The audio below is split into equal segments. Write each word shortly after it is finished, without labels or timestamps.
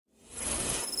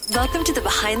Welcome to the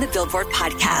Behind the Billboard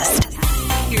podcast.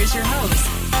 Here's your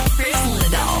host, Kris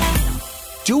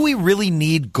Lindahl. Do we really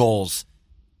need goals?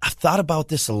 I've thought about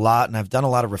this a lot, and I've done a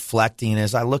lot of reflecting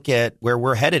as I look at where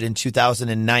we're headed in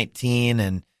 2019.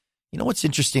 And you know what's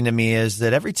interesting to me is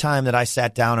that every time that I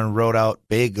sat down and wrote out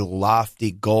big,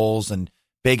 lofty goals and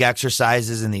big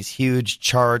exercises and these huge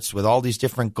charts with all these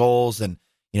different goals and,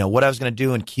 you know, what I was going to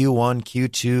do in Q1,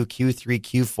 Q2, Q3,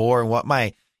 Q4, and what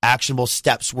my actionable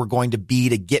steps were going to be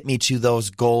to get me to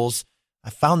those goals, I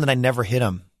found that I never hit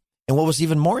them. And what was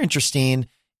even more interesting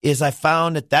is I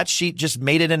found that that sheet just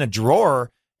made it in a drawer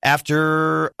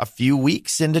after a few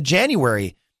weeks into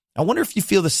January. I wonder if you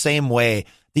feel the same way.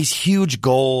 These huge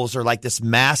goals are like this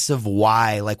massive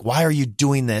why. Like, why are you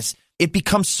doing this? It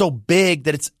becomes so big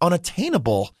that it's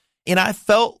unattainable. And I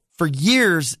felt for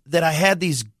years that I had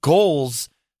these goals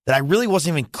that I really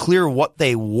wasn't even clear what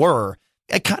they were.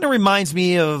 It kind of reminds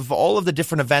me of all of the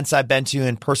different events I've been to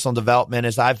in personal development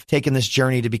as I've taken this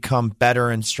journey to become better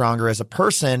and stronger as a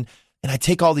person. And I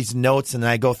take all these notes and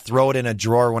I go throw it in a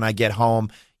drawer when I get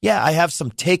home. Yeah, I have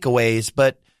some takeaways,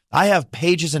 but I have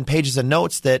pages and pages of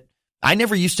notes that I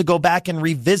never used to go back and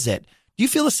revisit. Do you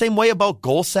feel the same way about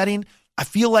goal setting? I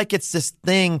feel like it's this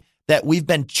thing that we've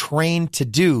been trained to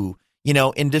do, you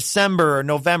know, in December or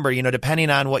November, you know,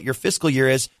 depending on what your fiscal year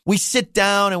is. We sit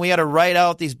down and we got to write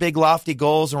out these big lofty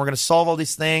goals and we're going to solve all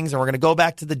these things and we're going to go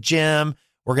back to the gym.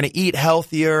 We're going to eat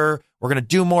healthier. We're going to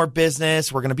do more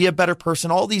business. We're going to be a better person.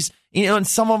 All these, you know, and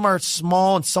some of them are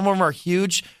small and some of them are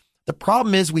huge. The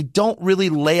problem is we don't really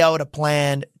lay out a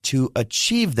plan to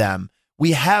achieve them.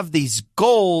 We have these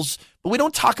goals, but we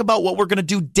don't talk about what we're going to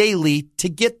do daily to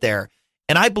get there.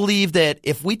 And I believe that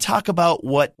if we talk about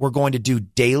what we're going to do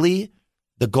daily,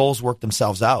 the goals work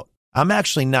themselves out. I'm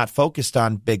actually not focused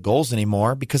on big goals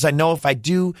anymore because I know if I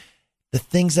do the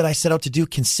things that I set out to do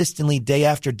consistently day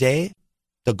after day,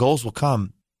 the goals will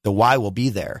come. The why will be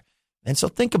there. And so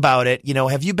think about it. You know,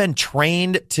 have you been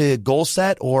trained to goal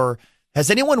set, or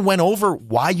has anyone went over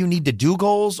why you need to do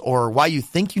goals or why you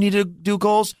think you need to do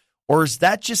goals? Or is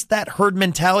that just that herd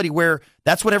mentality where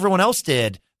that's what everyone else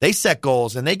did? They set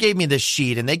goals and they gave me this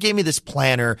sheet and they gave me this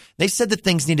planner. They said that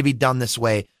things need to be done this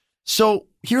way. So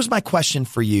here's my question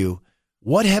for you.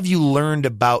 What have you learned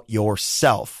about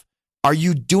yourself? Are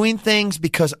you doing things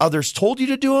because others told you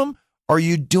to do them? Or are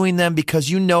you doing them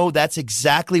because you know that's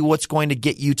exactly what's going to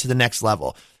get you to the next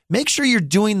level? Make sure you're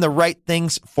doing the right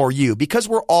things for you because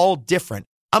we're all different.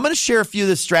 I'm going to share a few of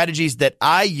the strategies that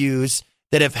I use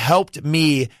that have helped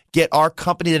me get our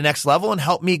company to the next level and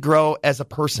help me grow as a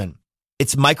person.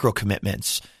 It's micro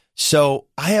commitments. So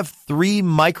I have 3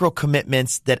 micro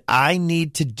commitments that I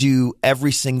need to do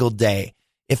every single day.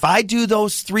 If I do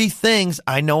those 3 things,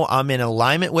 I know I'm in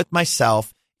alignment with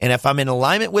myself. And if I'm in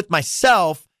alignment with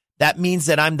myself, that means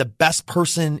that I'm the best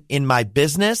person in my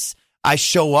business. I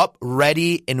show up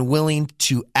ready and willing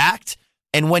to act.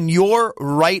 And when you're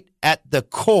right at the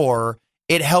core,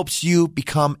 it helps you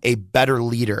become a better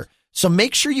leader. So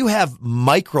make sure you have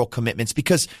micro commitments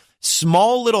because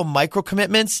small little micro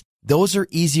commitments, those are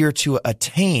easier to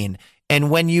attain. And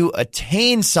when you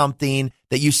attain something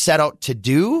that you set out to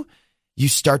do, you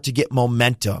start to get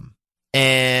momentum.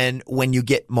 And when you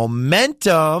get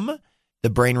momentum,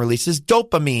 the brain releases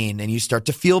dopamine and you start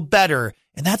to feel better.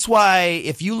 And that's why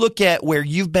if you look at where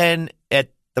you've been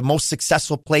at the most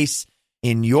successful place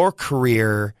in your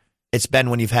career, it's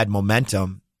been when you've had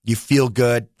momentum. You feel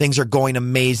good. Things are going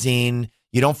amazing.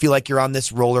 You don't feel like you're on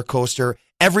this roller coaster.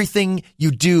 Everything you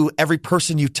do, every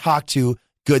person you talk to,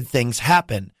 good things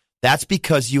happen. That's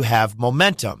because you have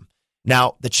momentum.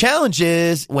 Now, the challenge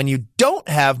is when you don't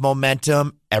have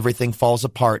momentum, everything falls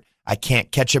apart. I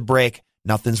can't catch a break.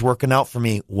 Nothing's working out for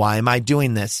me. Why am I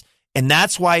doing this? And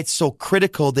that's why it's so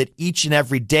critical that each and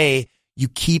every day you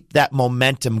keep that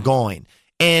momentum going.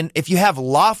 And if you have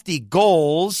lofty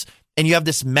goals and you have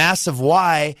this massive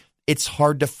why, it's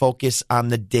hard to focus on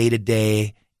the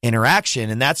day-to-day interaction.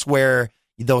 And that's where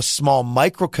those small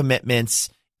micro commitments,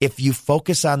 if you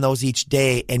focus on those each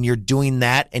day and you're doing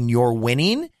that and you're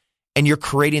winning and you're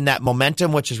creating that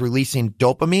momentum, which is releasing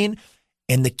dopamine.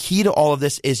 And the key to all of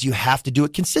this is you have to do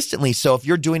it consistently. So if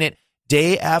you're doing it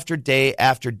day after day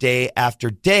after day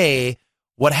after day,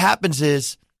 what happens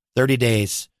is 30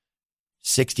 days,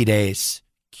 60 days,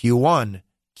 Q1,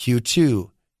 Q2,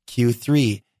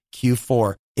 Q3,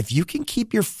 Q4. If you can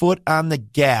keep your foot on the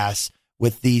gas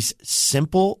with these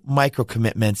simple micro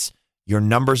commitments, your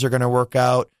numbers are going to work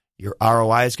out. Your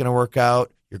ROI is going to work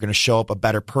out. You're going to show up a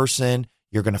better person.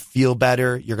 You're going to feel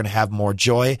better. You're going to have more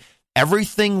joy.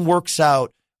 Everything works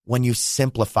out when you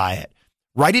simplify it.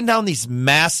 writing down these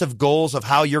massive goals of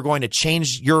how you're going to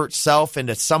change yourself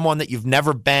into someone that you've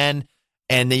never been,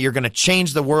 and that you're going to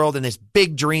change the world, and these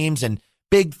big dreams and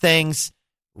big things,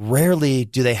 rarely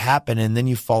do they happen. And then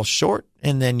you fall short,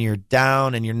 and then you're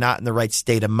down, and you're not in the right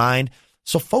state of mind.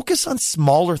 So focus on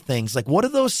smaller things. Like, what are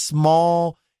those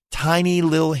small, tiny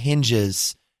little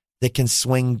hinges that can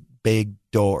swing big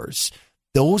doors?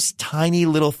 Those tiny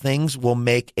little things will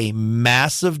make a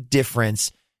massive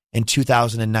difference in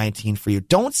 2019 for you.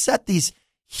 Don't set these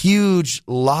huge,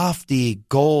 lofty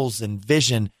goals and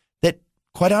vision that,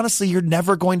 quite honestly, you're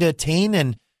never going to attain.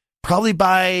 And probably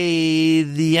by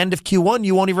the end of Q1,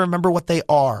 you won't even remember what they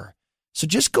are. So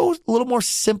just go a little more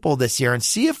simple this year and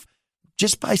see if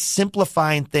just by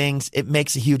simplifying things, it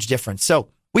makes a huge difference. So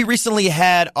we recently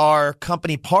had our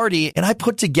company party, and I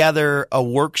put together a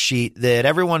worksheet that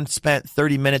everyone spent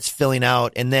 30 minutes filling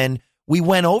out. And then we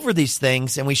went over these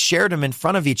things and we shared them in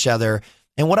front of each other.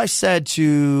 And what I said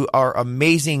to our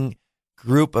amazing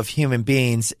group of human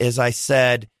beings is I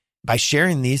said, by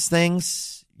sharing these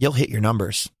things, you'll hit your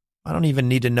numbers. I don't even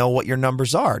need to know what your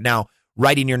numbers are. Now,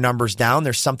 writing your numbers down,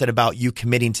 there's something about you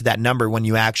committing to that number when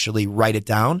you actually write it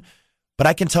down. But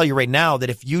I can tell you right now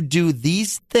that if you do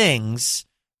these things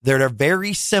that are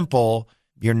very simple,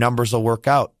 your numbers will work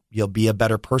out. You'll be a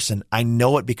better person. I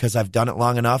know it because I've done it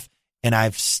long enough, and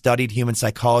I've studied human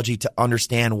psychology to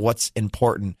understand what's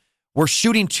important. We're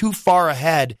shooting too far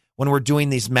ahead when we're doing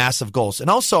these massive goals. And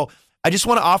also, I just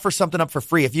want to offer something up for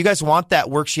free. If you guys want that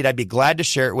worksheet, I'd be glad to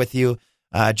share it with you.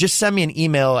 Just send me an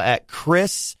email at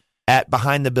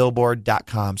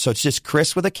Kris@BehindTheBillboard.com. So it's just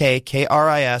Kris with a K,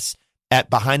 Kris, at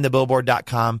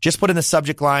BehindTheBillboard.com. Just put in the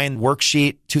subject line,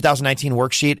 worksheet, 2019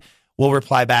 worksheet. We'll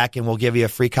reply back and we'll give you a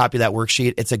free copy of that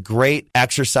worksheet. It's a great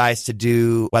exercise to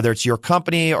do, whether it's your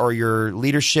company or your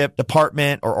leadership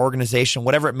department or organization,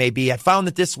 whatever it may be. I found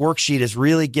that this worksheet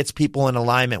really gets people in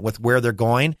alignment with where they're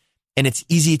going, and it's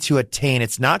easy to attain.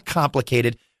 It's not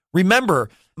complicated. Remember,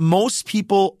 most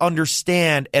people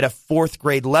understand at a fourth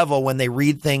grade level when they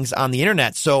read things on the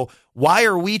internet. So why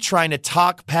are we trying to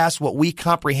talk past what we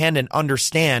comprehend and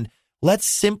understand? Let's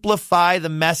simplify the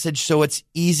message so it's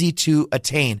easy to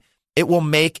attain. It will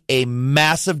make a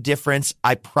massive difference,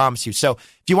 I promise you. So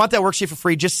if you want that worksheet for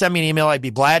free, just send me an email. I'd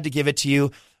be glad to give it to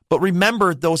you. But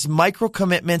remember, those micro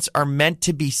commitments are meant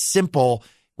to be simple,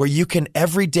 where you can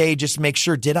every day just make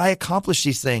sure, did I accomplish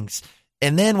these things?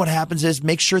 And then what happens is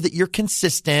make sure that you're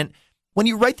consistent. When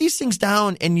you write these things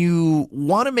down and you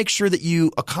want to make sure that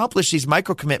you accomplish these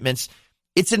micro commitments,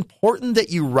 it's important that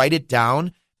you write it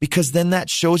down, because then that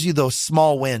shows you those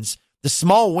small wins. The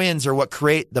small wins are what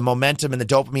create the momentum and the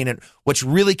dopamine, and which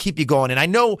really keep you going. And I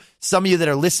know some of you that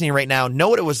are listening right now know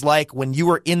what it was like when you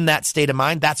were in that state of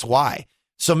mind. That's why.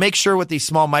 So make sure with these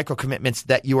small micro commitments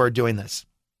that you are doing this.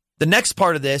 The next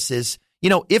part of this is,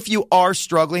 if you are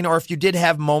struggling, or if you did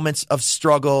have moments of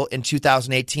struggle in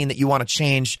 2018 that you want to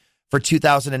change for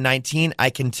 2019, I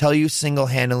can tell you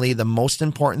single-handedly the most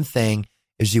important thing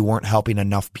is you weren't helping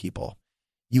enough people.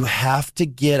 You have to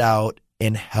get out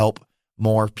and help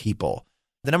more people.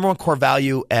 The number one core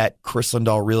value at Kris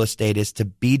Lindahl Real Estate is to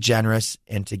be generous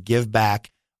and to give back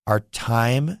our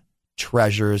time,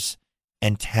 treasures,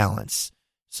 and talents.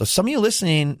 So some of you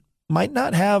listening might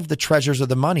not have the treasures or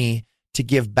the money to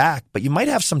give back, but you might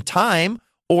have some time,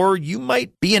 or you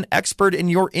might be an expert in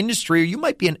your industry, or you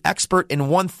might be an expert in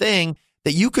one thing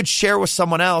that you could share with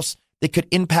someone else that could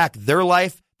impact their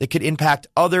life, that could impact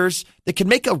others, that could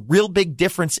make a real big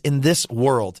difference in this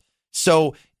world.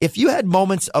 So if you had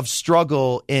moments of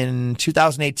struggle in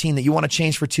 2018 that you want to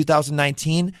change for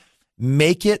 2019,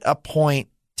 make it a point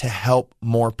to help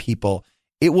more people.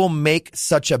 It will make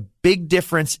such a big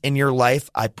difference in your life.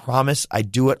 I promise. I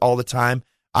do it all the time.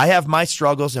 I have my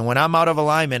struggles, and when I'm out of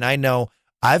alignment, I know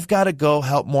I've got to go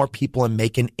help more people and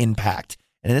make an impact.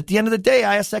 And at the end of the day,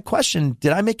 I ask that question,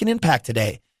 did I make an impact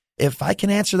today? If I can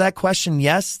answer that question,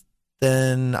 yes,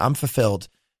 then I'm fulfilled.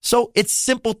 So it's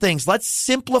simple things. Let's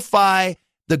simplify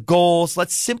the goals.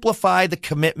 Let's simplify the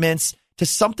commitments to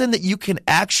something that you can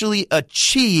actually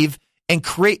achieve and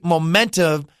create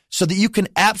momentum so that you can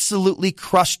absolutely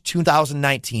crush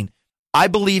 2019. I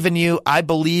believe in you. I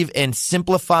believe in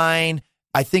simplifying.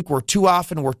 I think we're too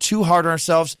hard on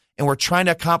ourselves, and we're trying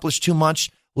to accomplish too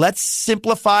much. Let's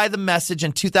simplify the message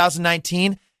in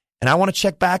 2019. And I want to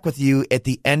check back with you at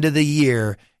the end of the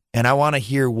year, and I want to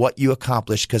hear what you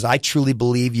accomplished, because I truly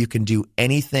believe you can do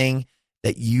anything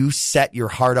that you set your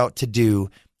heart out to do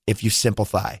if you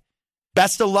simplify.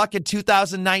 Best of luck in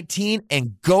 2019,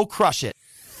 and go crush it.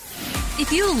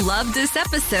 If you loved this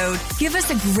episode, give us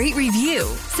a great review,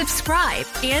 subscribe,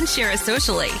 and share us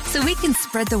socially so we can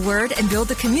spread the word and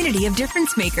build a community of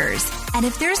difference makers. And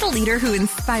if there's a leader who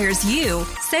inspires you,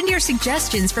 send your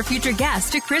suggestions for future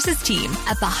guests to Kris's team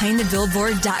at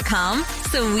behindthebillboard.com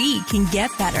so we can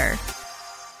get better.